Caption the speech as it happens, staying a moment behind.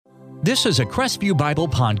This is a Crestview Bible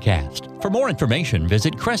podcast. For more information,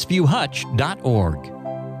 visit crestview.hutch.org.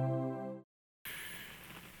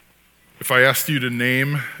 If I asked you to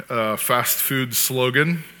name a fast food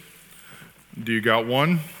slogan, do you got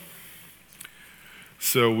one?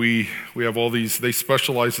 So we have all these, they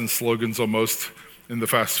specialize in slogans almost in the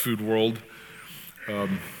fast food world.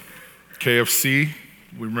 KFC,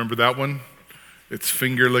 we remember that one? It's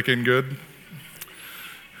finger licking good.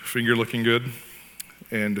 Finger licking good.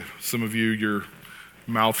 And some of you, your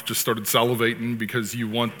mouth just started salivating because you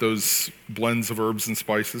want those blends of herbs and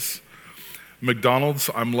spices. McDonald's,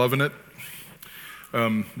 I'm loving it.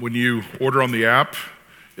 When you order on the app,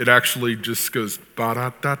 it actually just goes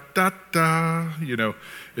ba-da-da-da-da. You know,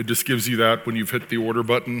 it just gives you that when you've hit the order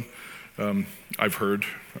button. I've heard.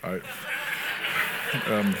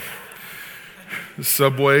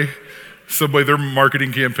 Subway, their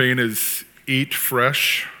marketing campaign is eat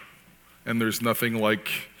fresh, and there's nothing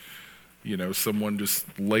like, you know, someone just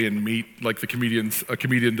laying meat, like a comedian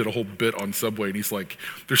did a whole bit on Subway, and he's like,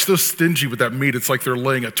 they're so stingy with that meat, it's like they're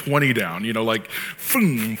laying a 20 down, you know, like,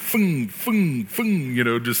 fung, fung, fung, fung, you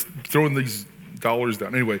know, just throwing these dollars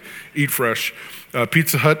down. Anyway, eat fresh.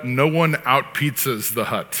 Pizza Hut, no one out-pizzas the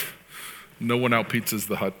Hut. No one out-pizzas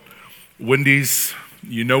the Hut. Wendy's,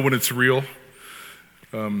 you know when it's real.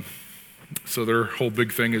 So their whole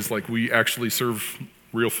big thing is like, we actually serve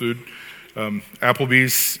real food.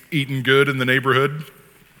 Applebee's, eating good in the neighborhood.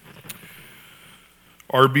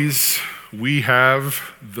 Arby's, we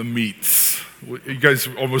have the meats. You guys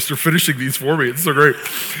almost are finishing these for me. It's so great.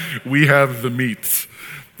 We have the meats.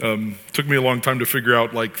 Took me a long time to figure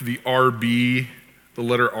out like the RB, the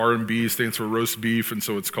letter R and B stands for roast beef, and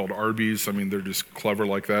so it's called Arby's. I mean, they're just clever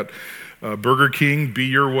like that. Burger King, be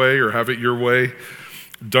your way or have it your way.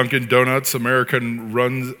 Dunkin' Donuts, America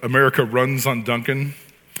runs on Dunkin'.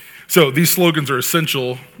 So these slogans are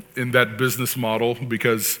essential in that business model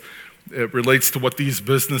because it relates to what these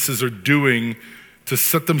businesses are doing to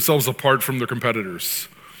set themselves apart from their competitors,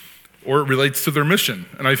 or it relates to their mission.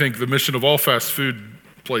 And I think the mission of all fast food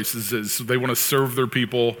places is they want to serve their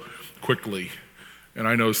people quickly. And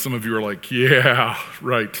I know some of you are like, yeah,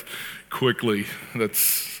 right, quickly.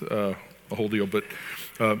 That's a whole deal. But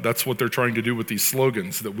that's what they're trying to do with these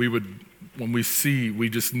slogans, that we would, when we see, we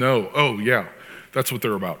just know, oh yeah, that's what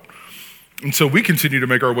they're about. And so we continue to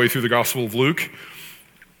make our way through the Gospel of Luke.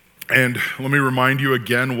 And let me remind you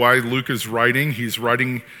again why Luke is writing. He's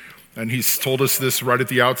writing, and he's told us this right at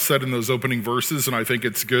the outset in those opening verses, and I think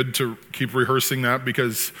it's good to keep rehearsing that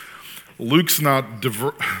because Luke's not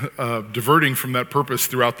diverting from that purpose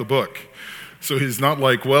throughout the book. So he's not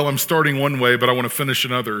like, well, I'm starting one way, but I want to finish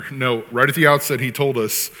another. No, right at the outset, he told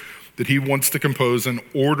us that he wants to compose an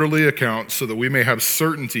orderly account so that we may have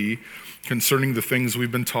certainty concerning the things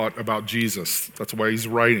we've been taught about Jesus. That's why he's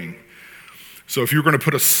writing. So if you're going to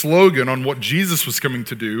put a slogan on what Jesus was coming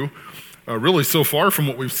to do, really so far from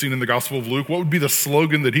what we've seen in the Gospel of Luke, what would be the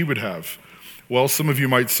slogan that he would have? Well, some of you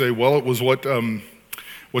might say, well, it was what the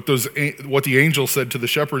angel said to the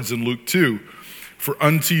shepherds in Luke 2. For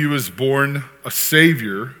unto you is born a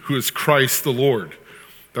Savior who is Christ the Lord.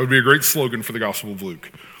 That would be a great slogan for the Gospel of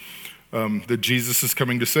Luke, that Jesus is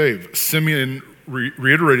coming to save. Simeon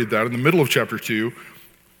reiterated that in the middle of chapter 2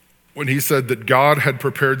 when he said that God had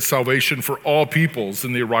prepared salvation for all peoples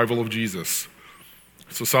in the arrival of Jesus.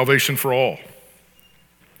 So salvation for all.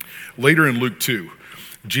 Later in Luke 2,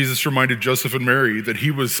 Jesus reminded Joseph and Mary that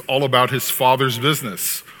he was all about his Father's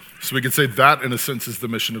business. So we could say that, in a sense, is the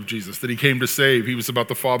mission of Jesus, that he came to save. He was about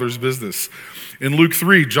the Father's business. In Luke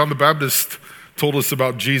 3, John the Baptist told us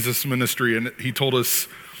about Jesus' ministry, and he told us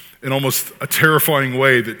in almost a terrifying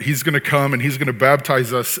way that he's going to come and he's going to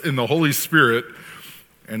baptize us in the Holy Spirit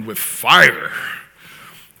and with fire.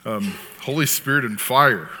 Holy Spirit and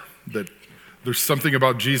fire, that there's something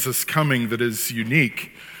about Jesus coming that is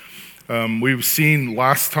unique. We've seen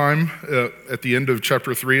last time at the end of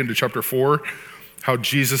chapter 3 into chapter 4 how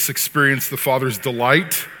Jesus experienced the Father's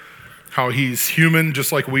delight, how he's human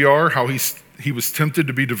just like we are, how he was tempted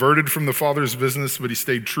to be diverted from the Father's business, but he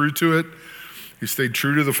stayed true to it. He stayed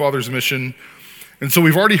true to the Father's mission. And so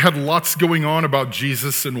we've already had lots going on about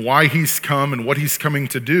Jesus and why he's come and what he's coming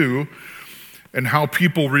to do and how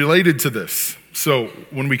people related to this. So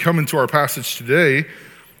when we come into our passage today,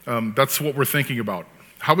 that's what we're thinking about.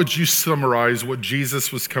 How would you summarize what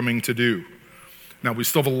Jesus was coming to do? Now, we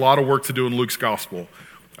still have a lot of work to do in Luke's gospel.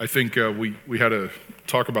 I think we had a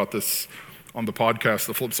talk about this on the podcast,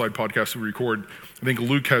 the Flip Side podcast we record. I think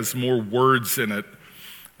Luke has more words in it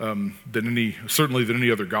than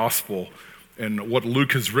any other gospel. And what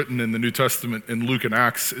Luke has written in the New Testament in Luke and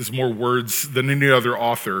Acts is more words than any other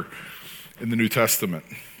author in the New Testament.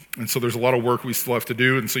 And so there's a lot of work we still have to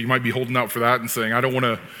do. And so you might be holding out for that and saying, I don't want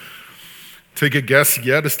to take a guess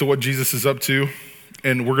yet as to what Jesus is up to.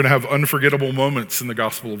 And we're going to have unforgettable moments in the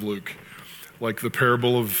Gospel of Luke, like the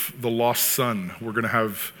parable of the lost son. We're going to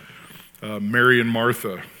have Mary and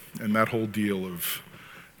Martha and that whole deal of,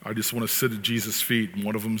 I just want to sit at Jesus' feet, and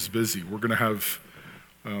one of them's busy. We're going to have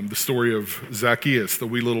the story of Zacchaeus, the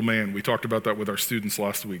wee little man. We talked about that with our students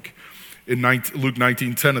last week. In Luke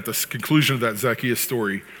 19:10, at the conclusion of that Zacchaeus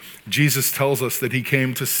story, Jesus tells us that he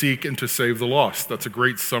came to seek and to save the lost. That's a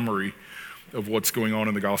great summary of what's going on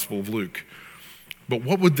in the Gospel of Luke. But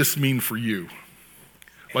what would this mean for you?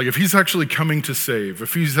 Like, if he's actually coming to save,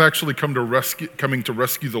 if he's actually coming to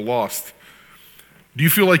rescue the lost, do you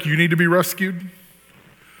feel like you need to be rescued?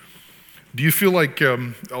 Do you feel like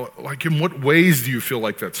in what ways do you feel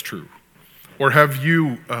like that's true? Or have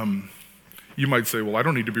you, you might say, well, I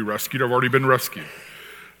don't need to be rescued. I've already been rescued.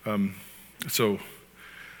 So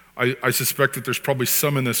I suspect that there's probably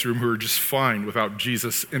some in this room who are just fine without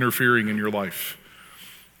Jesus interfering in your life.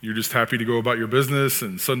 You're just happy to go about your business,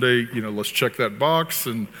 and Sunday, let's check that box,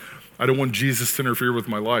 and I don't want Jesus to interfere with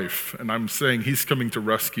my life. And I'm saying he's coming to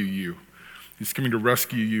rescue you. He's coming to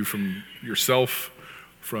rescue you from yourself,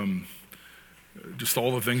 from just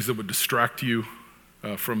all the things that would distract you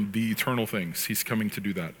from the eternal things. He's coming to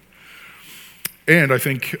do that. And I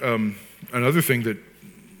think another thing that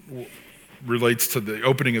relates to the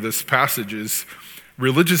opening of this passage is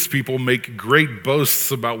religious people make great boasts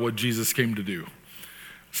about what Jesus came to do.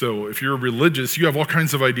 So if you're religious, you have all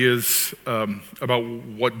kinds of ideas about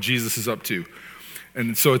what Jesus is up to.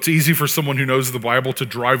 And so it's easy for someone who knows the Bible to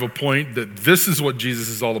drive a point that this is what Jesus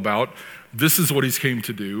is all about. This is what he's came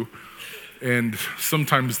to do. And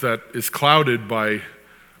sometimes that is clouded by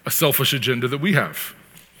a selfish agenda that we have.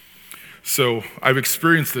 So I've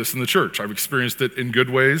experienced this in the church. I've experienced it in good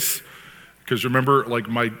ways. Because remember, like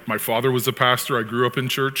my father was a pastor. I grew up in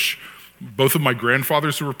church. Both of my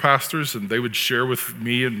grandfathers were pastors, and they would share with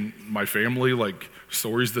me and my family like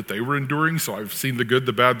stories that they were enduring. So I've seen the good,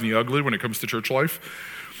 the bad, and the ugly when it comes to church life.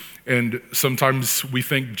 And sometimes we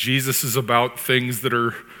think Jesus is about things that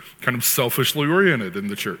are kind of selfishly oriented in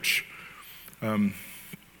the church. And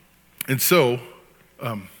so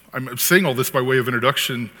I'm saying all this by way of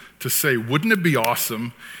introduction to say, wouldn't it be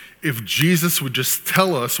awesome if Jesus would just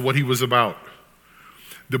tell us what he was about?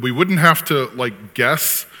 That we wouldn't have to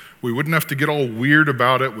guess. We wouldn't have to get all weird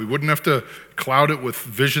about it. We wouldn't have to cloud it with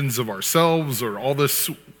visions of ourselves or all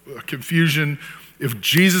this confusion. If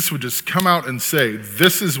Jesus would just come out and say,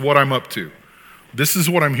 this is what I'm up to. This is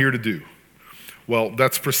what I'm here to do. Well,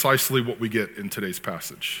 that's precisely what we get in today's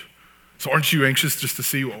passage. So aren't you anxious just to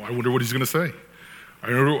see, well, I wonder what he's going to say?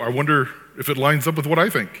 I wonder if it lines up with what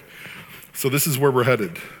I think. So this is where we're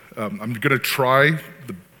headed. I'm going to try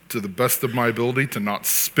to the best of my ability to not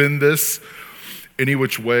spin this any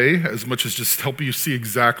which way, as much as just help you see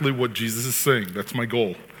exactly what Jesus is saying. That's my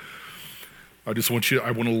goal. I want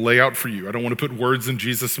to lay out for you. I don't want to put words in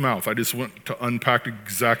Jesus' mouth. I just want to unpack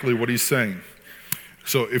exactly what he's saying.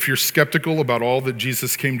 So if you're skeptical about all that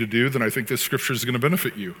Jesus came to do, then I think this scripture is going to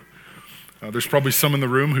benefit you. There's probably some in the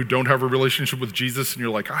room who don't have a relationship with Jesus, and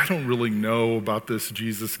you're like, I don't really know about this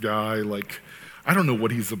Jesus guy. I don't know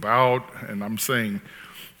what he's about. And I'm saying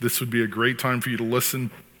this would be a great time for you to listen,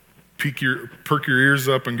 perk your ears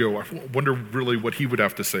up and go, I wonder really what he would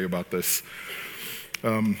have to say about this.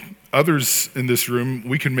 Others in this room,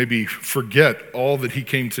 we can maybe forget all that he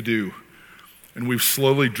came to do. And we've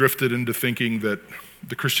slowly drifted into thinking that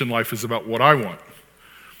the Christian life is about what I want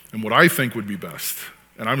and what I think would be best.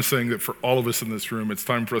 And I'm saying that for all of us in this room, it's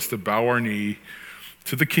time for us to bow our knee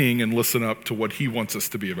to the King and listen up to what he wants us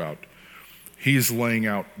to be about. He's laying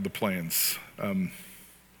out the plans. And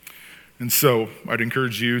so I'd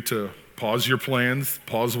encourage you to pause your plans,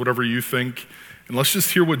 pause whatever you think, and let's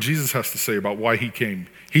just hear what Jesus has to say about why he came.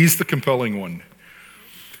 He's the compelling one.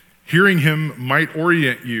 Hearing him might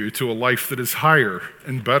orient you to a life that is higher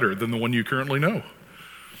and better than the one you currently know.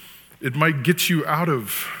 It might get you out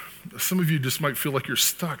of, some of you just might feel like you're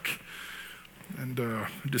stuck and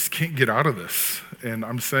just can't get out of this. And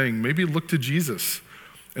I'm saying maybe look to Jesus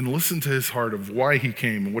and listen to his heart of why he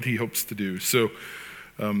came and what he hopes to do. So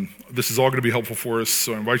this is all going to be helpful for us.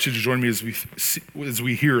 So I invite you to join me as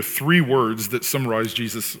we hear three words that summarize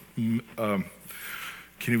Jesus. Can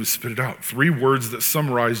you spit it out? Three words that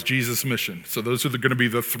summarize Jesus' mission. So those are going to be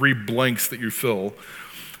the three blanks that you fill.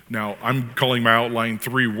 Now, I'm calling my outline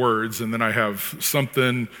three words, and then I have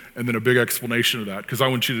something, and then a big explanation of that, because I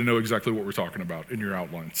want you to know exactly what we're talking about in your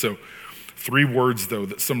outline. So three words, though,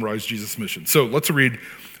 that summarize Jesus' mission. So let's read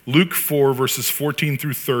Luke 4, verses 14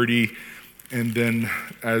 through 30 And then,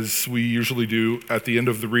 as we usually do, at the end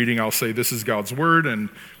of the reading, I'll say, this is God's word. And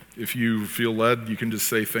if you feel led, you can just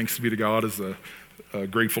say, thanks be to God, as a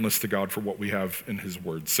gratefulness to God for what we have in his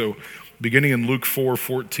word. So beginning in Luke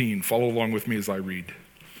 4:14, follow along with me as I read.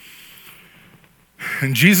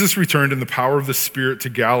 And Jesus returned in the power of the Spirit to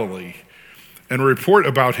Galilee, and a report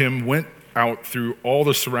about him went out through all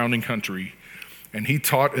the surrounding country, and he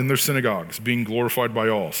taught in their synagogues, being glorified by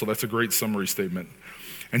all. So that's a great summary statement.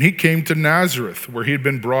 And he came to Nazareth, where he had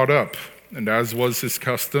been brought up. And as was his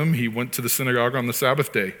custom, he went to the synagogue on the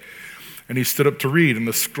Sabbath day. And he stood up to read, and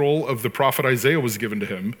the scroll of the prophet Isaiah was given to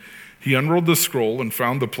him. He unrolled the scroll and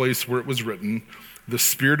found the place where it was written, "The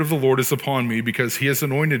Spirit of the Lord is upon me, because he has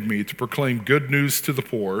anointed me to proclaim good news to the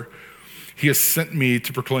poor. He has sent me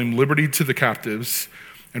to proclaim liberty to the captives,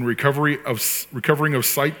 and recovering of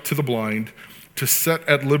sight to the blind, to set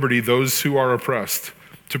at liberty those who are oppressed,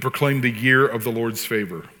 to proclaim the year of the Lord's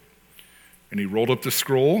favor." And he rolled up the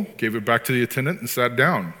scroll, gave it back to the attendant, and sat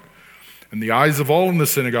down. And the eyes of all in the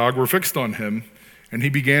synagogue were fixed on him, and he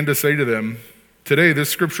began to say to them, "Today this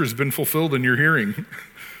scripture has been fulfilled in your hearing."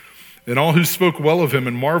 And all who spoke well of him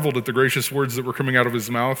and marveled at the gracious words that were coming out of his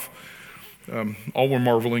mouth, all were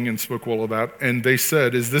marveling and spoke well of that. And they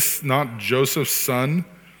said, "Is this not Joseph's son?"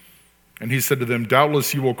 And he said to them,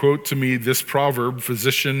 "Doubtless you will quote to me this proverb,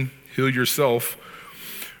 'Physician, heal yourself.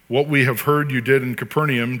 What we have heard you did in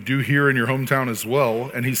Capernaum, do here in your hometown as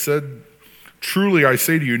well." And he said, "Truly I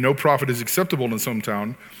say to you, no prophet is acceptable in his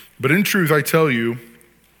hometown. But in truth I tell you,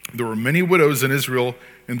 there were many widows in Israel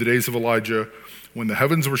in the days of Elijah, when the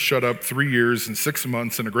heavens were shut up 3 years and 6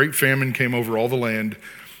 months, and a great famine came over all the land.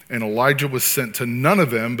 And Elijah was sent to none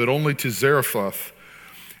of them, but only to Zarephath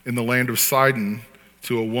in the land of Sidon,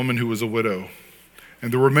 to a woman who was a widow.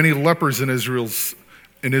 And there were many lepers in Israel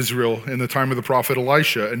in the time of the prophet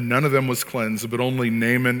Elisha, and none of them was cleansed, but only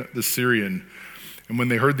Naaman the Syrian. And when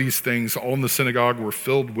they heard these things, all in the synagogue were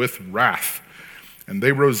filled with wrath. And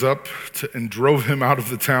they rose up and drove him out of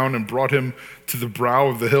the town and brought him to the brow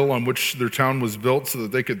of the hill on which their town was built, so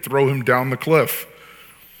that they could throw him down the cliff.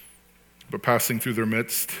 But passing through their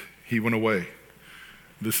midst, he went away.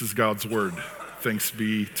 This is God's word. Thanks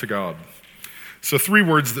be to God. So 3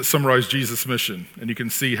 words that summarize Jesus' mission, and you can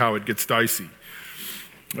see how it gets dicey.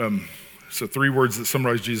 So 3 words that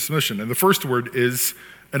summarize Jesus' mission. And the first word is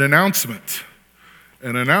an announcement.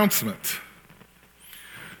 An announcement.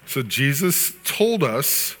 So Jesus told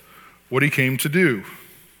us what he came to do.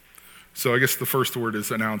 So I guess the first word is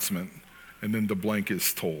announcement, and then the blank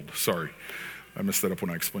is told. Sorry, I messed that up when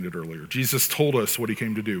I explained it earlier. Jesus told us what he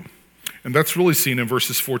came to do. And that's really seen in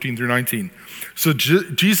verses 14 through 19. So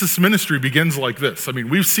Jesus' ministry begins like this. I mean,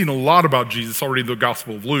 we've seen a lot about Jesus already in the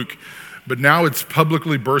Gospel of Luke, but now it's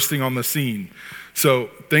publicly bursting on the scene. So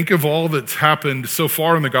think of all that's happened so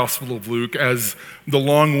far in the Gospel of Luke as the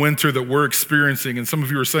long winter that we're experiencing. And some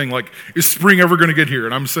of you are saying, like, is spring ever going to get here?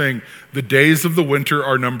 And I'm saying the days of the winter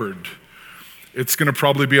are numbered. It's going to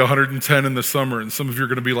probably be 110 in the summer. And some of you are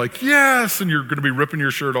going to be like, yes, and you're going to be ripping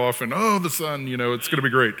your shirt off and, oh, the sun, it's going to be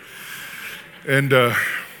great. And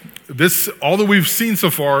this, all that we've seen so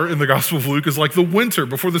far in the Gospel of Luke is like the winter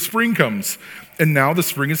before the spring comes. And now the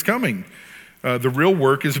spring is coming. The real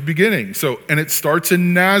work is beginning. And it starts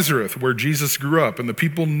in Nazareth, where Jesus grew up, and the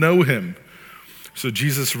people know him. So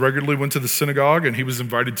Jesus regularly went to the synagogue, and he was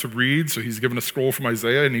invited to read. So he's given a scroll from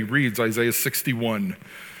Isaiah, and he reads Isaiah 61,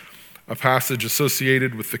 a passage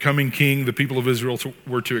associated with the coming king the people of Israel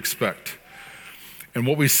were to expect. And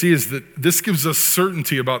what we see is that this gives us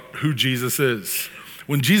certainty about who Jesus is.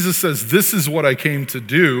 When Jesus says, "This is what I came to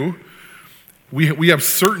do," we have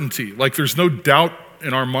certainty. Like, there's no doubt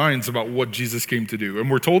in our minds about what Jesus came to do. And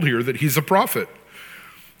we're told here that he's a prophet.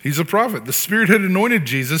 He's a prophet. The Spirit had anointed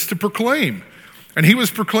Jesus to proclaim. And he was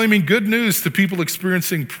proclaiming good news to people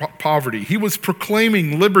experiencing poverty. He was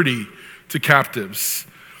proclaiming liberty to captives.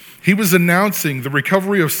 He was announcing the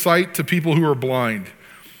recovery of sight to people who are blind.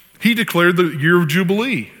 He declared the year of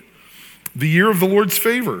Jubilee, the year of the Lord's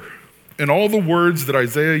favor. And all the words that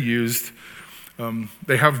Isaiah used,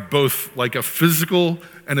 they have both like a physical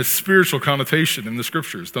and a spiritual connotation in the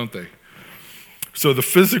scriptures, don't they? So the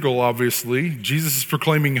physical, obviously, Jesus is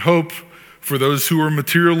proclaiming hope for those who are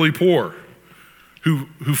materially poor, who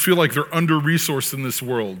feel like they're under-resourced in this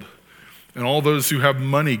world. And all those who have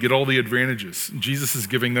money get all the advantages. Jesus is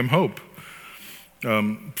giving them hope.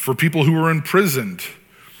 For people who are imprisoned,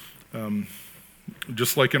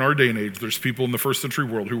 just like in our day and age, there's people in the first century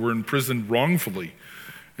world who were imprisoned wrongfully,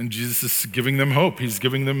 and Jesus is giving them hope. He's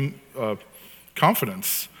giving them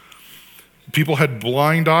confidence. People had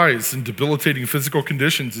blind eyes and debilitating physical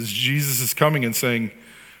conditions as Jesus is coming and saying,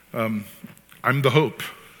 I'm the hope.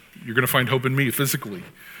 You're going to find hope in me physically.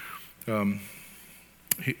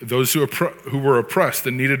 Those who were oppressed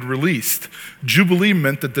and needed released. Jubilee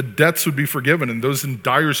meant that the debts would be forgiven and those in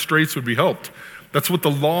dire straits would be helped. That's what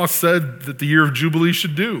the law said that the year of Jubilee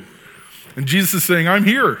should do. And Jesus is saying, I'm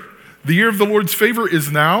here. The year of the Lord's favor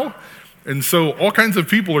is now. And so all kinds of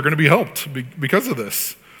people are going to be helped because of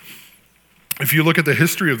this. If you look at the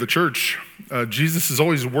history of the church, Jesus has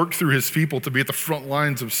always worked through his people to be at the front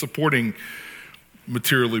lines of supporting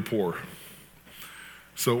materially poor.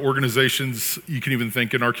 So organizations, you can even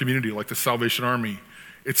think in our community, like the Salvation Army,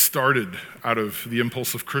 it started out of the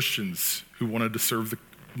impulse of Christians who wanted to serve the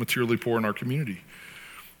materially poor in our community.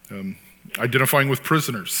 Identifying with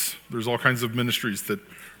prisoners, there's all kinds of ministries that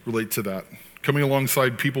relate to that. Coming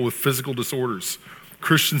alongside people with physical disorders.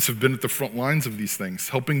 Christians have been at the front lines of these things,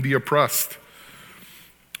 helping the oppressed.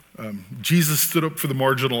 Jesus stood up for the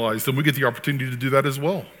marginalized, and we get the opportunity to do that as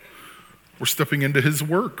well. We're stepping into his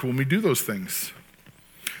work when we do those things.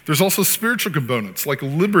 There's also spiritual components like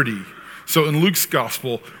liberty. So in Luke's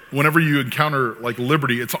gospel, whenever you encounter like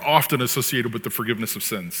liberty, it's often associated with the forgiveness of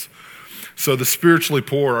sins. So the spiritually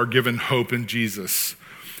poor are given hope in Jesus.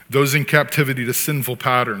 Those in captivity to sinful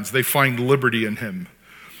patterns, they find liberty in him.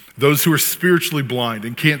 Those who are spiritually blind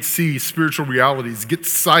and can't see spiritual realities get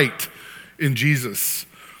sight in Jesus.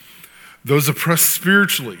 Those oppressed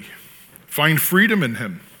spiritually find freedom in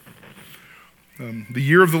him. The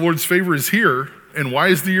year of the Lord's favor is here. And why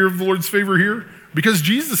is the year of the Lord's favor here? Because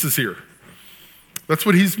Jesus is here. That's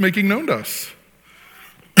what he's making known to us.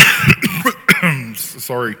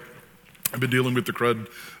 Sorry. I've been dealing with the crud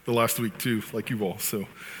the last week too, like you all. So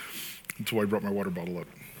that's why I brought my water bottle up,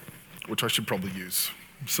 which I should probably use.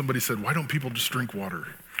 Somebody said, why don't people just drink water?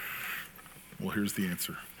 Well, here's the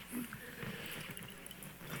answer.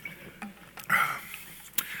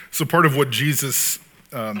 So part of what Jesus,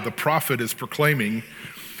 the prophet, is proclaiming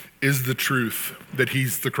is the truth that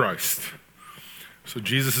he's the Christ. So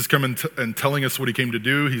Jesus is coming and telling us what he came to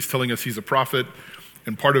do. He's telling us he's a prophet.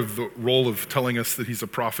 And part of the role of telling us that he's a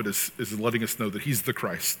prophet is letting us know that he's the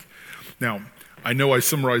Christ. Now, I know I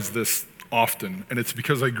summarize this often, and it's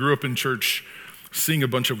because I grew up in church seeing a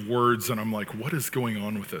bunch of words, and I'm like, what is going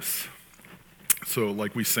on with this? So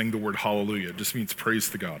like we sang the word hallelujah. It just means praise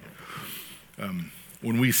to God.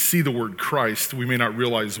 When we see the word Christ, we may not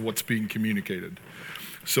realize what's being communicated.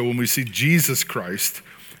 So when we see Jesus Christ,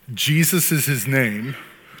 Jesus is his name,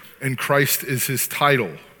 and Christ is his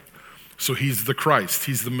title. So he's the Christ,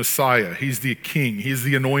 he's the Messiah, he's the King, he's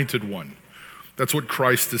the anointed one. That's what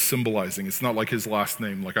Christ is symbolizing. It's not like his last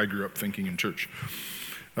name, like I grew up thinking in church.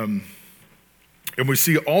 And we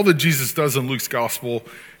see all that Jesus does in Luke's gospel,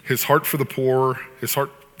 his heart for the poor, his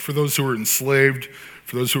heart for those who are enslaved,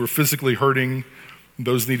 for those who are physically hurting,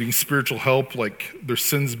 those needing spiritual help, like their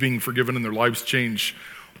sins being forgiven and their lives changed.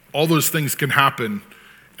 All those things can happen,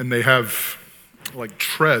 and they have like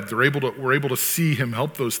tread. We're able to see him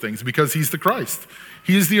help those things because he's the Christ.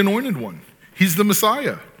 He is the anointed one. He's the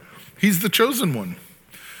Messiah. He's the chosen one.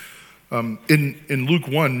 In Luke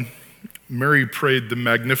 1, Mary prayed the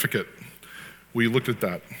Magnificat. We looked at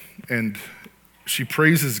that, and she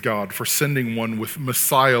praises God for sending one with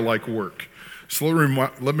Messiah-like work. So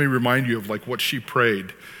let me remind you of like what she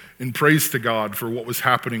prayed in praise to God for what was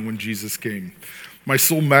happening when Jesus came. My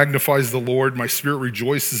soul magnifies the Lord. My spirit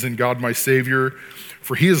rejoices in God, my Savior,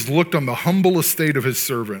 for he has looked on the humble estate of his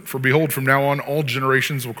servant. For behold, from now on, all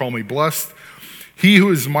generations will call me blessed. He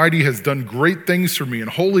who is mighty has done great things for me, and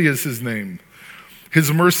holy is his name.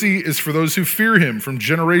 His mercy is for those who fear him from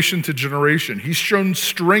generation to generation. He's shown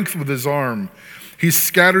strength with his arm. He's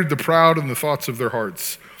scattered the proud in the thoughts of their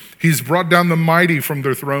hearts. He's brought down the mighty from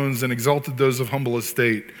their thrones and exalted those of humble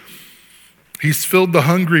estate. He's filled the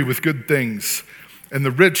hungry with good things, and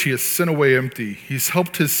the rich he has sent away empty. He's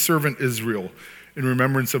helped his servant Israel in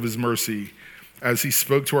remembrance of his mercy, as he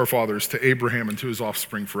spoke to our fathers, to Abraham, and to his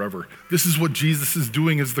offspring forever. This is what Jesus is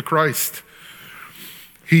doing as the Christ.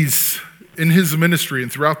 He's in his ministry,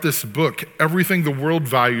 and throughout this book, everything the world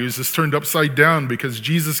values is turned upside down because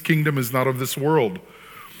Jesus' kingdom is not of this world.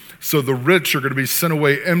 So the rich are going to be sent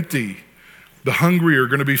away empty. The hungry are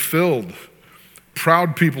going to be filled.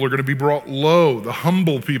 Proud people are going to be brought low. The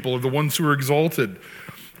humble people are the ones who are exalted.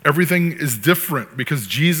 Everything is different because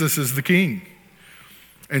Jesus is the King.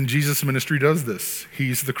 And Jesus' ministry does this.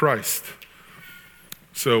 He's the Christ.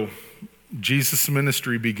 So Jesus'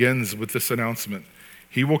 ministry begins with this announcement.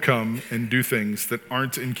 He will come and do things that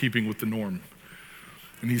aren't in keeping with the norm.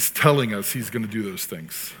 And he's telling us he's going to do those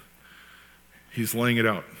things. He's laying it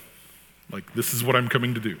out. Like, this is what I'm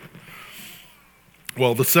coming to do.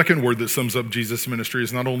 Well, the second word that sums up Jesus' ministry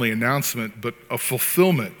is not only announcement, but a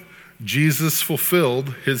fulfillment. Jesus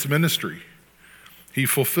fulfilled his ministry. He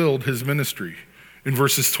fulfilled his ministry. In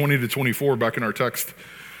verses 20 to 24, back in our text,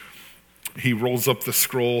 he rolls up the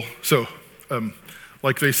scroll. So,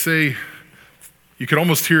 like they say, you could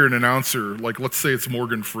almost hear an announcer, like let's say it's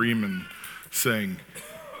Morgan Freeman saying,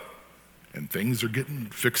 and things are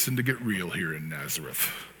fixing to get real here in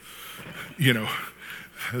Nazareth. You know,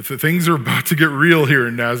 the things are about to get real here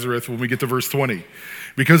in Nazareth when we get to verse 20.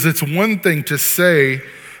 Because it's one thing to say,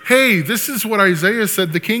 hey, this is what Isaiah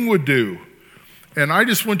said the king would do. And I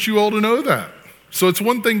just want you all to know that. So it's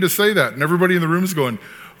one thing to say that, and everybody in the room is going,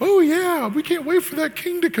 oh yeah, we can't wait for that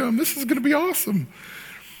king to come. This is going to be awesome.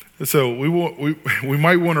 So we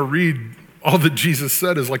might want to read all that Jesus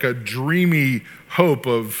said as like a dreamy hope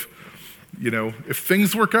of, you know, if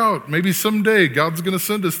things work out, maybe someday God's going to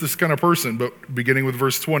send us this kind of person. But beginning with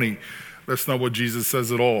verse 20, that's not what Jesus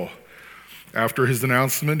says at all. After his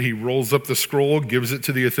announcement, he rolls up the scroll, gives it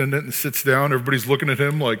to the attendant, and sits down. Everybody's looking at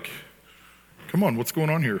him like, come on, what's going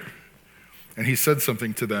on here? And he said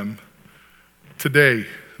something to them. Today,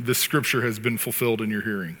 this scripture has been fulfilled in your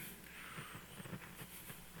hearing.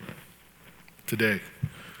 Today,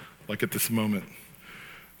 like at this moment,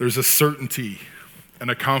 there's a certainty and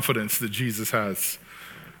a confidence that Jesus has,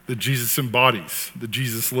 that Jesus embodies, that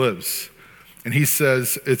Jesus lives. And he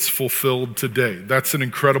says it's fulfilled today. That's an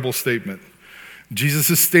incredible statement. Jesus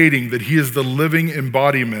is stating that he is the living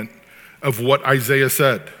embodiment of what Isaiah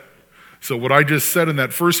said. So what I just said in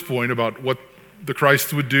that first point about what the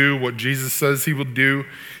Christ would do, what Jesus says he would do,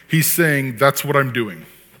 he's saying that's what I'm doing.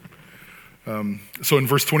 So in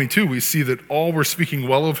verse 22, we see that all were speaking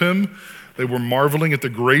well of him. They were marveling at the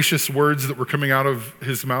gracious words that were coming out of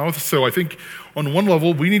his mouth. So I think on one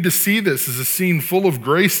level, we need to see this as a scene full of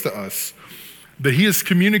grace to us, that he is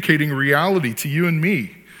communicating reality to you and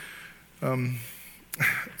me.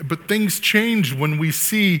 But things change when we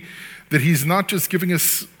see that he's not just giving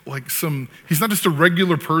us he's not just a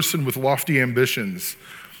regular person with lofty ambitions.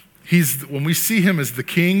 When we see him as the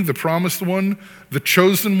king, the promised one, the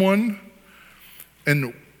chosen one,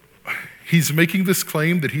 and he's making this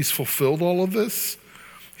claim that he's fulfilled all of this.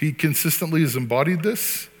 He consistently has embodied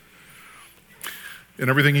this in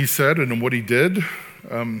everything he said and in what he did.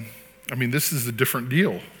 This is a different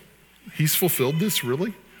deal. He's fulfilled this,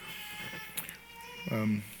 really?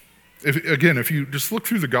 If you just look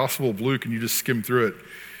through the Gospel of Luke and you just skim through it,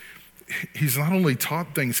 he's not only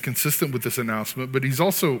taught things consistent with this announcement, but he's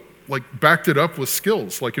also backed it up with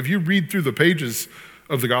skills. If you read through the pages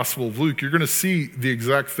of the Gospel of Luke, you're going to see the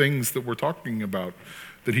exact things that we're talking about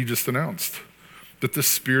that he just announced. That the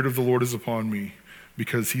Spirit of the Lord is upon me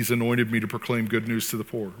because he's anointed me to proclaim good news to the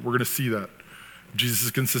poor. We're going to see that. Jesus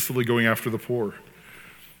is consistently going after the poor.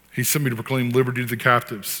 He sent me to proclaim liberty to the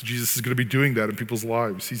captives. Jesus is going to be doing that in people's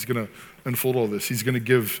lives. He's going to unfold all this. He's going to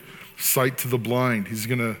give sight to the blind. He's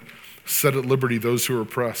going to set at liberty those who are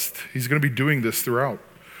oppressed. He's going to be doing this throughout.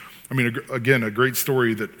 Again, a great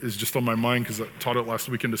story that is just on my mind because I taught it last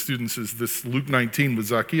weekend to students is this Luke 19 with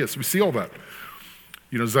Zacchaeus. We see all that.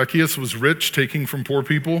 Zacchaeus was rich, taking from poor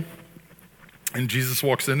people, and Jesus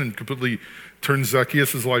walks in and completely turns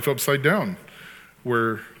Zacchaeus' life upside down,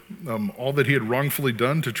 where all that he had wrongfully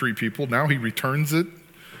done to treat people, now he returns it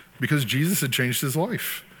because Jesus had changed his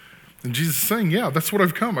life. And Jesus is saying, yeah, that's what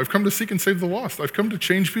I've come. I've come to seek and save the lost. I've come to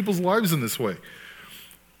change people's lives in this way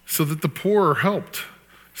so that the poor are helped,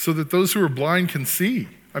 so that those who are blind can see.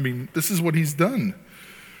 This is what he's done.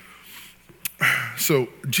 So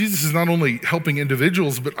Jesus is not only helping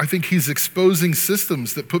individuals, but I think he's exposing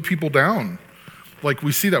systems that put people down.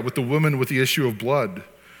 We see that with the woman with the issue of blood,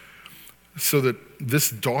 so that this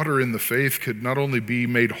daughter in the faith could not only be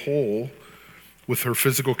made whole with her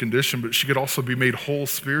physical condition, but she could also be made whole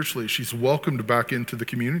spiritually. She's welcomed back into the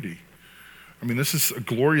community. This is a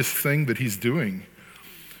glorious thing that he's doing.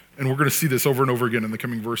 And we're going to see this over and over again in the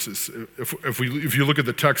coming verses. If you look at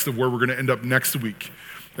the text of where we're going to end up next week,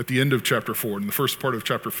 at the end of chapter 4, in the first part of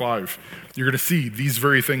chapter 5, you're going to see these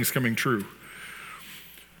very things coming true.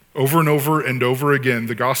 Over and over and over again,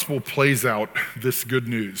 the gospel plays out this good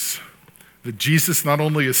news. That Jesus not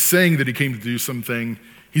only is saying that he came to do something,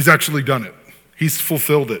 he's actually done it. He's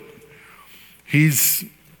fulfilled it. He's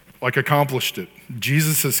accomplished it.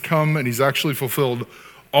 Jesus has come and he's actually fulfilled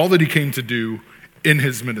all that he came to do in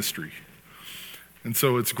his ministry. And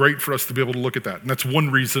so it's great for us to be able to look at that. And that's one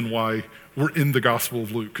reason why we're in the Gospel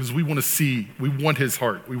of Luke, because we want his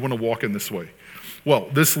heart. We want to walk in this way. Well,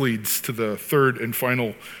 this leads to the third and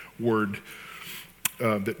final word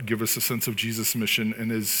that gives us a sense of Jesus' mission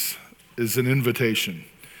and is an invitation.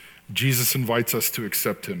 Jesus invites us to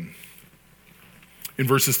accept him. In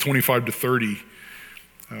verses 25 to 30,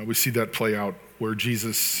 we see that play out where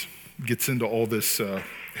Jesus gets into all this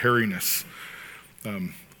hairiness.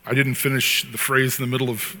 I didn't finish the phrase in the middle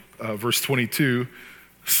of verse 22.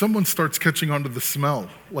 Someone starts catching on to the smell.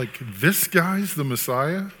 Like, this guy's the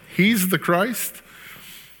Messiah? He's the Christ?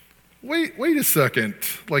 Wait a second.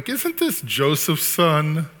 Like, isn't this Joseph's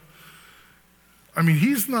son? I mean,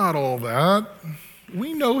 he's not all that.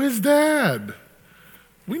 We know his dad.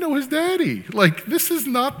 We know his daddy. Like, this is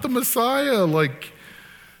not the Messiah. Like,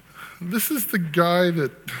 this is the guy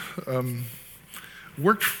that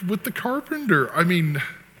worked with the carpenter. I mean,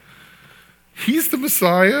 he's the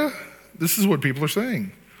Messiah. This is what people are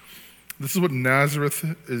saying. This is what Nazareth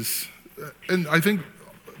is. And I think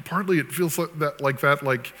partly it feels like that.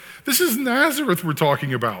 Like, this is Nazareth we're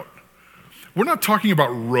talking about. We're not talking about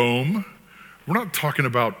Rome. We're not talking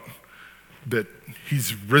about that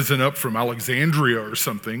he's risen up from Alexandria or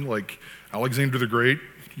something, like Alexander the Great,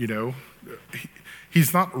 you know.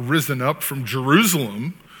 He's not risen up from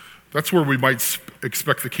Jerusalem. That's where we might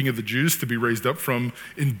expect the King of the Jews to be raised up from,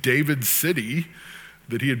 in David's city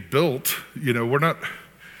that he had built. You know,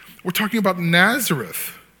 we're talking about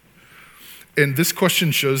Nazareth. And this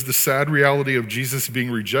question shows the sad reality of Jesus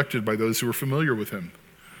being rejected by those who are familiar with him.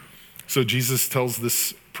 So Jesus tells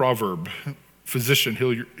this proverb, physician,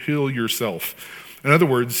 heal yourself. In other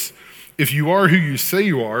words, if you are who you say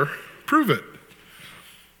you are, prove it.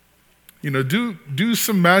 You know, do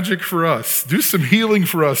some magic for us. Do some healing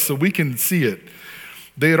for us so we can see it.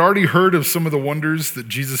 They had already heard of some of the wonders that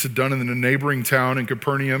Jesus had done in the neighboring town in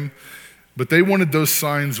Capernaum, but they wanted those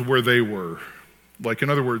signs where they were. Like,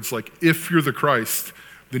 in other words, like, if you're the Christ,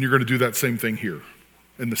 then you're going to do that same thing here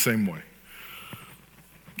in the same way.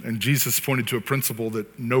 And Jesus pointed to a principle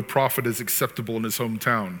that no prophet is acceptable in his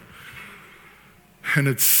hometown. And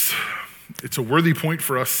it's a worthy point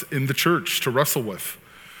for us in the church to wrestle with.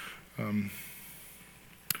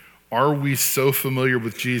 Are we so familiar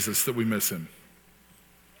with Jesus that we miss him?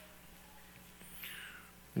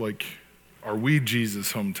 Like, are we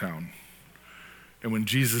Jesus' hometown? And when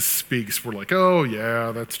Jesus speaks, we're like, oh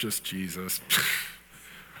yeah, that's just Jesus.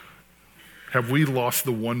 Have we lost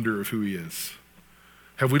the wonder of who he is?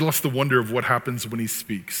 Have we lost the wonder of what happens when he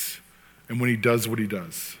speaks and when he does what he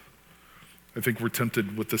does? I think we're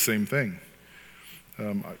tempted with the same thing.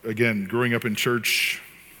 Again, growing up in church,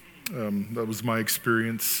 that was my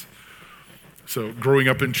experience. So growing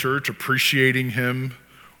up in church, appreciating him,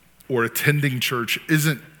 or attending church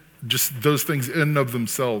isn't just those things in and of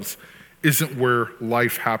themselves, isn't where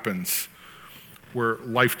life happens, where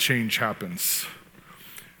life change happens.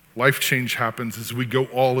 Life change happens as we go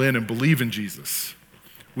all in and believe in Jesus.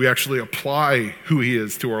 We actually apply who he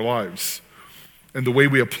is to our lives. And the way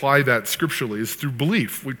we apply that scripturally is through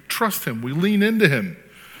belief. We trust him. We lean into him.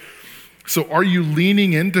 So are you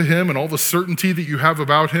leaning into him and all the certainty that you have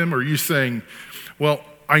about him? Or are you saying, well,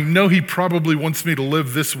 I know he probably wants me to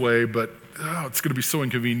live this way, but it's going to be so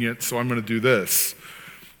inconvenient, so I'm going to do this.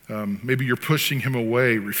 Maybe you're pushing him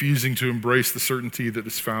away, refusing to embrace the certainty that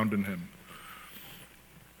is found in him.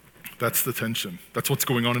 That's the tension. That's what's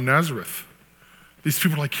going on in Nazareth. These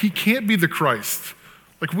people are like, he can't be the Christ.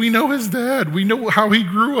 Like, we know his dad. We know how he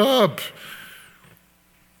grew up.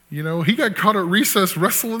 You know, he got caught at recess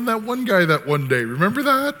wrestling that one guy that one day. Remember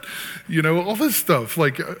that? You know, all this stuff.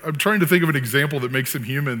 Like, I'm trying to think of an example that makes him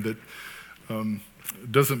human, that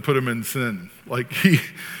doesn't put him in sin. Like,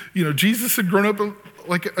 Jesus had grown up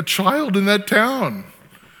like a child in that town.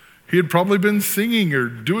 He had probably been singing or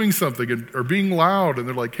doing something or being loud, and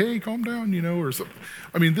they're like, hey, calm down, or something.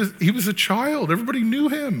 I mean, he was a child. Everybody knew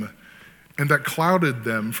him. And that clouded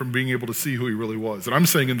them from being able to see who he really was. And I'm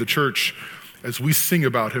saying in the church, as we sing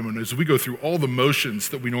about him and as we go through all the motions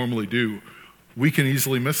that we normally do, we can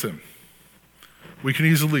easily miss him. We can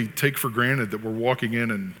easily take for granted that we're walking in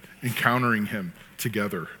and encountering him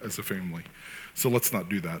together as a family. So let's not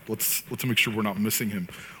do that. Let's make sure we're not missing him.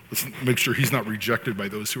 Let's make sure he's not rejected by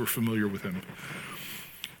those who are familiar with him.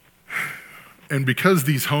 And because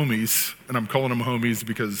these homies, and I'm calling them homies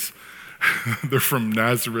because they're from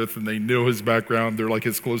Nazareth and they know his background, they're like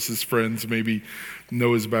his closest friends, maybe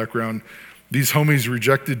know his background. These homies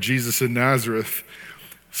rejected Jesus in Nazareth.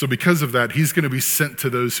 So because of that, he's going to be sent to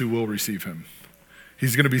those who will receive him.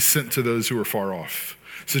 He's going to be sent to those who are far off.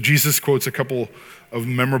 So Jesus quotes a couple of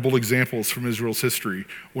memorable examples from Israel's history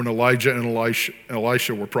when Elijah and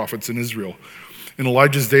Elisha were prophets in Israel. In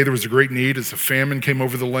Elijah's day, there was a great need as a famine came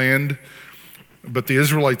over the land, but the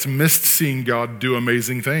Israelites missed seeing God do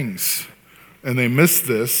amazing things. And they missed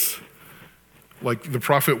this. Like, the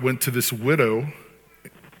prophet went to this widow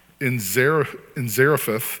in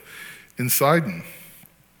Zarephath in Sidon.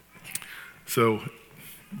 So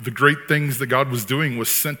the great things that God was doing was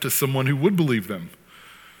sent to someone who would believe them.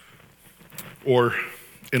 Or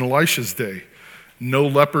in Elisha's day, no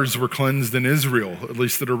lepers were cleansed in Israel, at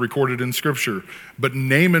least that are recorded in Scripture. But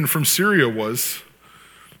Naaman from Syria was.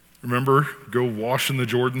 Remember, go wash in the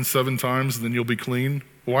Jordan 7 times and then you'll be clean.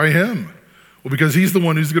 Why him? Well, because he's the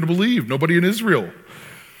one who's going to believe, nobody in Israel.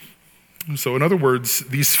 So in other words,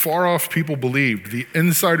 these far-off people believed. The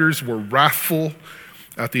insiders were wrathful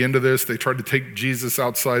at the end of this. They tried to take Jesus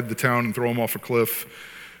outside the town and throw him off a cliff,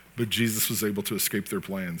 but Jesus was able to escape their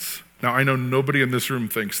plans. Now, I know nobody in this room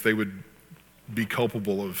thinks they would be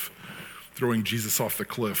culpable of throwing Jesus off the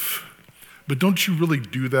cliff, but don't you really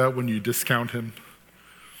do that when you discount him?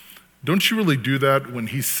 Don't you really do that when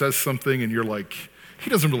he says something and you're like, he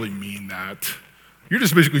doesn't really mean that? You're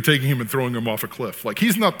just basically taking him and throwing him off a cliff. Like,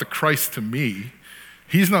 he's not the Christ to me.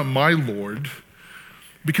 He's not my Lord,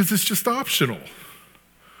 because it's just optional.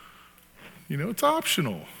 It's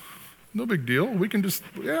optional. No big deal. We can just,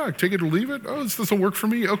 take it or leave it. Oh, this doesn't work for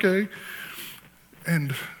me. Okay.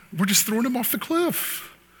 And we're just throwing him off the cliff.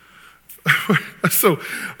 So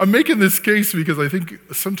I'm making this case because I think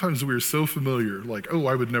sometimes we're so familiar, like, oh,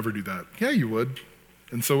 I would never do that. Yeah, you would.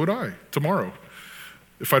 And so would I tomorrow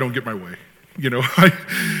if I don't get my way.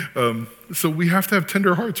 So we have to have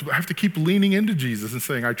tender hearts. We have to keep leaning into Jesus and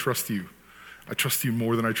saying, I trust you. I trust you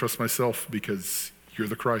more than I trust myself because you're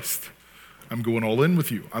the Christ. I'm going all in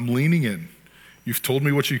with you. I'm leaning in. You've told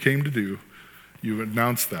me what you came to do. You've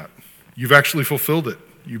announced that. You've actually fulfilled it.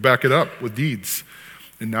 You back it up with deeds.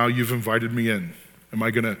 And now you've invited me in. Am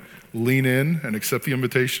I going to lean in and accept the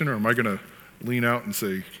invitation, or am I going to lean out and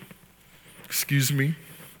say, excuse me,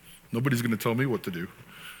 nobody's going to tell me what to do?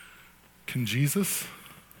 Can Jesus?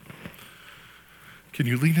 Can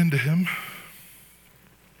you lean into him?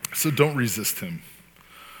 So don't resist him.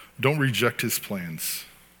 Don't reject his plans.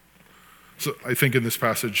 So I think in this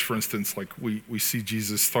passage, for instance, like we see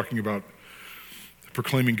Jesus talking about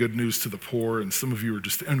proclaiming good news to the poor, and some of you are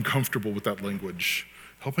just uncomfortable with that language.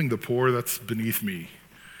 Helping the poor, that's beneath me.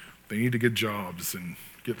 They need to get jobs and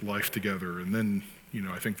get life together, and then,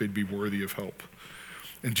 I think they'd be worthy of help.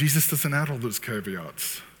 And Jesus doesn't add all those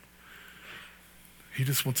caveats. He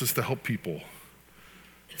just wants us to help people.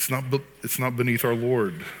 It's not beneath our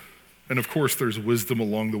Lord. And of course, there's wisdom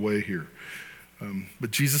along the way here.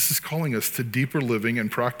 But Jesus is calling us to deeper living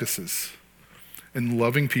and practices. And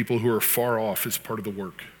loving people who are far off is part of the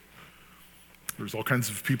work. There's all kinds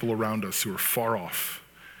of people around us who are far off.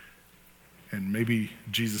 And maybe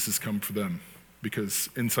Jesus has come for them because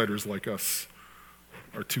insiders like us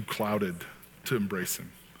are too clouded to embrace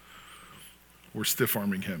him. We're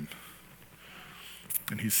stiff-arming him.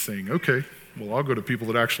 And he's saying, okay, well, I'll go to people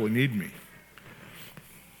that actually need me.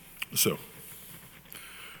 So,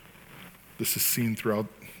 this is seen throughout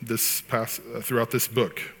this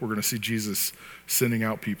book. We're going to see Jesus sending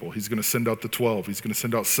out people. He's going to send out the 12. He's going to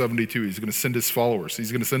send out 72. He's going to send his followers.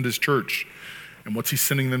 He's going to send his church. And what's he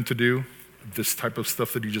sending them to do? This type of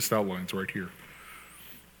stuff that he just outlines right here.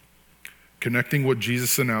 Connecting what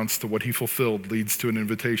Jesus announced to what he fulfilled leads to an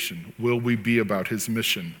invitation. Will we be about his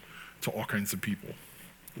mission to all kinds of people?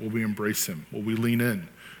 Will we embrace him? Will we lean in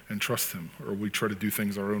and trust him? Or will we try to do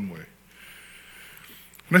things our own way?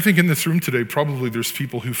 And I think in this room today, probably there's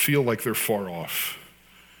people who feel like they're far off.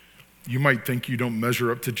 You might think you don't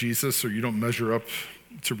measure up to Jesus, or you don't measure up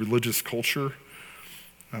to religious culture.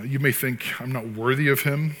 You may think, I'm not worthy of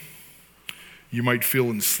him. You might feel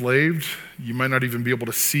enslaved. You might not even be able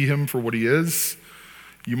to see him for what he is.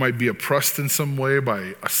 You might be oppressed in some way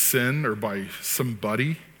by a sin or by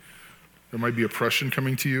somebody. There might be oppression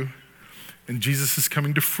coming to you. And Jesus is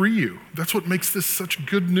coming to free you. That's what makes this such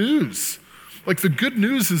good news. Like, the good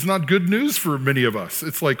news is not good news for many of us.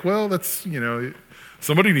 It's like, well, that's,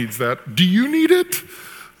 somebody needs that. Do you need it?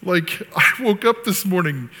 Like, I woke up this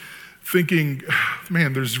morning thinking,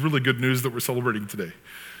 man, there's really good news that we're celebrating today.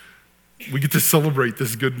 We get to celebrate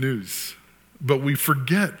this good news, but we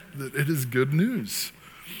forget that it is good news.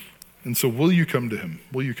 And so will you come to him?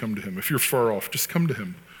 Will you come to him? If you're far off, just come to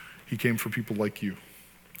him. He came for people like you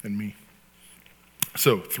and me.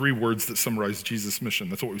 So 3 words that summarize Jesus' mission.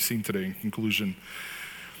 That's what we've seen today in conclusion.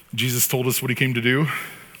 Jesus told us what he came to do.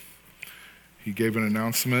 He gave an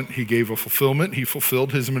announcement. He gave a fulfillment. He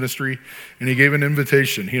fulfilled his ministry, and he gave an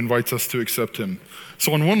invitation. He invites us to accept him.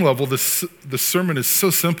 So on one level, this sermon is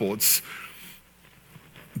so simple.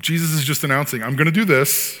 Jesus is just announcing, I'm going to do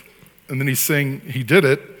this, and then he's saying he did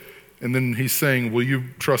it, and then he's saying, will you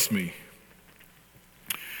trust me?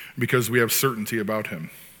 Because we have certainty about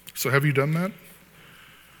him. So have you done that?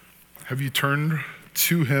 Have you turned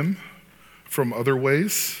to him from other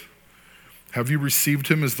ways? Have you received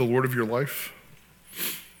him as the Lord of your life?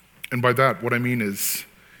 And by that, what I mean is,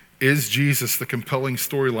 Is Jesus the compelling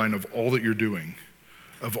storyline of all that you're doing,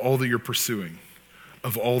 of all that you're pursuing,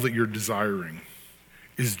 of all that you're desiring?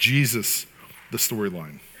 Is Jesus the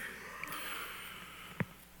storyline?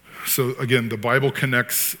 So again, the Bible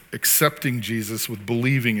connects accepting Jesus with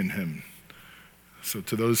believing in him. So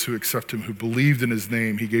to those who accept him, who believed in his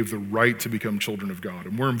name, he gave the right to become children of God.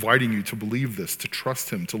 And we're inviting you to believe this, to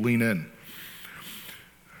trust him, to lean in.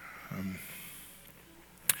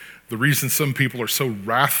 The reason some people are so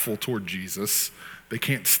wrathful toward Jesus, they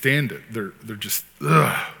can't stand it. They're just,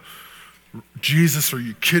 ugh. Jesus, are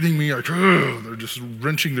you kidding me? Like, ugh. They're just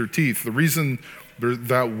wrenching their teeth. The reason they're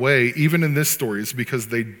that way, even in this story, is because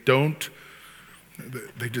they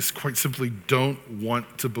just quite simply don't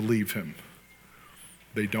want to believe him.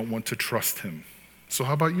 They don't want to trust him. So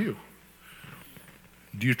how about you?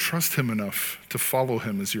 Do you trust him enough to follow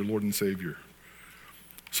him as your Lord and Savior?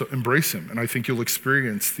 So embrace him, and I think you'll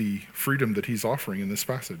experience the freedom that he's offering in this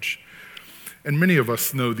passage. And many of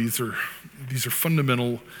us know these are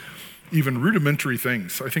fundamental, even rudimentary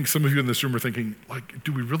things. I think some of you in this room are thinking, like,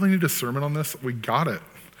 do we really need a sermon on this? We got it.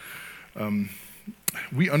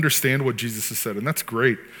 We understand what Jesus has said, and that's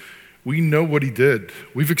great. We know what he did.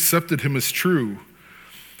 We've accepted him as true,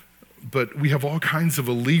 but we have all kinds of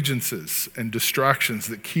allegiances and distractions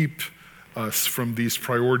that keep us from these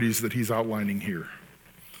priorities that he's outlining here.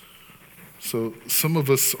 So some of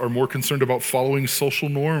us are more concerned about following social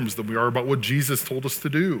norms than we are about what Jesus told us to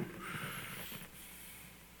do.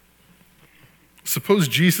 Suppose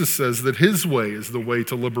Jesus says that his way is the way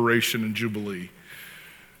to liberation and jubilee.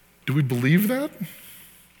 Do we believe that?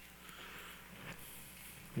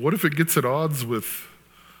 What if it gets at odds with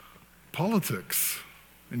politics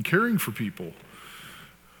and caring for people?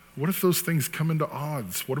 What if those things come into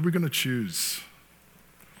odds? What are we going to choose?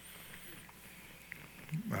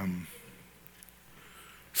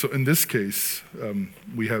 So in this case,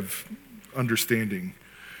 we have understanding.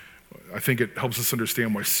 I think it helps us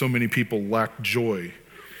understand why so many people lack joy,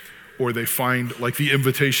 or they find like the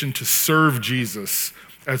invitation to serve Jesus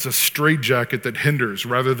as a straitjacket that hinders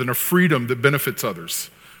rather than a freedom that benefits others.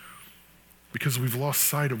 Because we've lost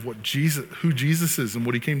sight of who Jesus is and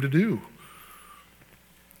what he came to do.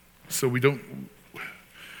 So it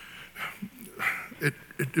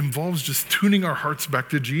involves just tuning our hearts back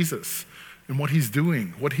to Jesus and what he's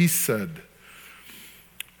doing, what he said.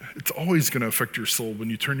 It's always going to affect your soul when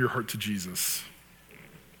you turn your heart to Jesus.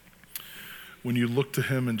 When you look to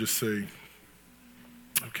him and just say,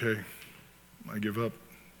 okay, I give up.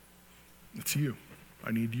 It's you.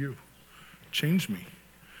 I need you. Change me.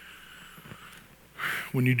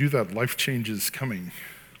 When you do that, life change is coming.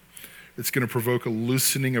 It's going to provoke a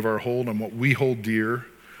loosening of our hold on what we hold dear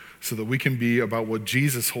so that we can be about what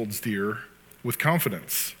Jesus holds dear with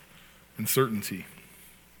confidence and certainty.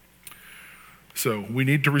 So we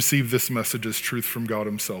need to receive this message as truth from God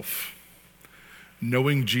himself.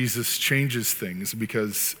 Knowing Jesus changes things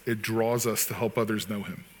because it draws us to help others know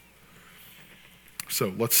him.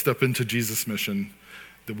 So let's step into Jesus' mission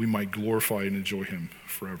that we might glorify and enjoy him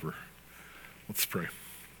forever. Let's pray.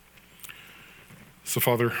 So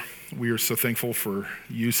Father, we are so thankful for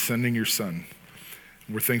you sending your son.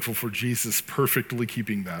 We're thankful for Jesus perfectly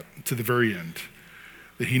keeping that to the very end,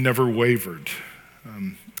 that he never wavered.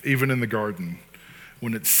 Even in the garden,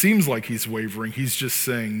 when it seems like he's wavering, he's just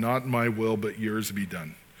saying, not my will, but yours be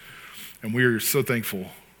done. And we are so thankful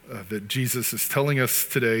that Jesus is telling us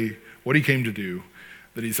today what he came to do,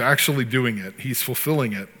 that he's actually doing it, he's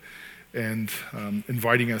fulfilling it, and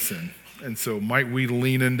inviting us in. And so might we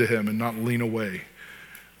lean into him and not lean away.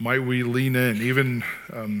 Might we lean in, even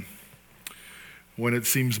when it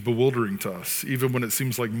seems bewildering to us, even when it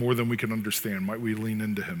seems like more than we can understand. Might we lean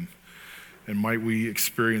into him. And might we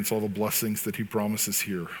experience all the blessings that he promises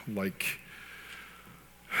here, like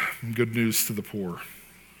good news to the poor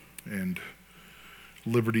and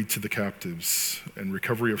liberty to the captives and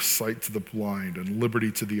recovery of sight to the blind and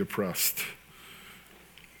liberty to the oppressed.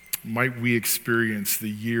 Might we experience the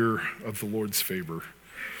year of the Lord's favor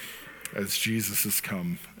as Jesus has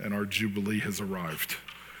come and our Jubilee has arrived.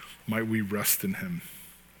 Might we rest in him.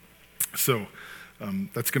 So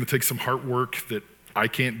that's going to take some heart work that I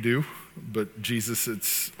can't do, but Jesus,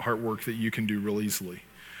 it's heart work that you can do real easily.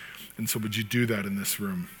 And so would you do that in this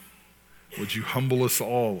room? Would you humble us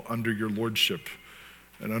all under your lordship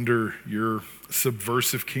and under your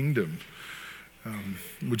subversive kingdom?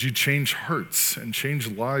 Would you change hearts and change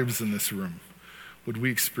lives in this room? Would we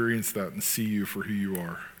experience that and see you for who you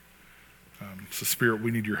are? So Spirit,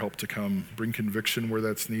 we need your help to come. Bring conviction where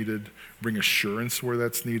that's needed. Bring assurance where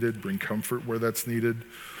that's needed. Bring comfort where that's needed.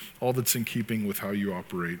 All that's in keeping with how you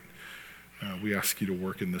operate. We ask you to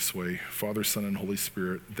work in this way, Father, Son, and Holy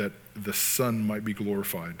Spirit, that the Son might be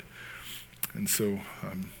glorified. And so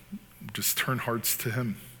just turn hearts to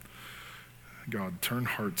him. God, turn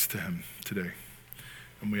hearts to him today.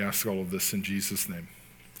 And we ask all of this in Jesus' name.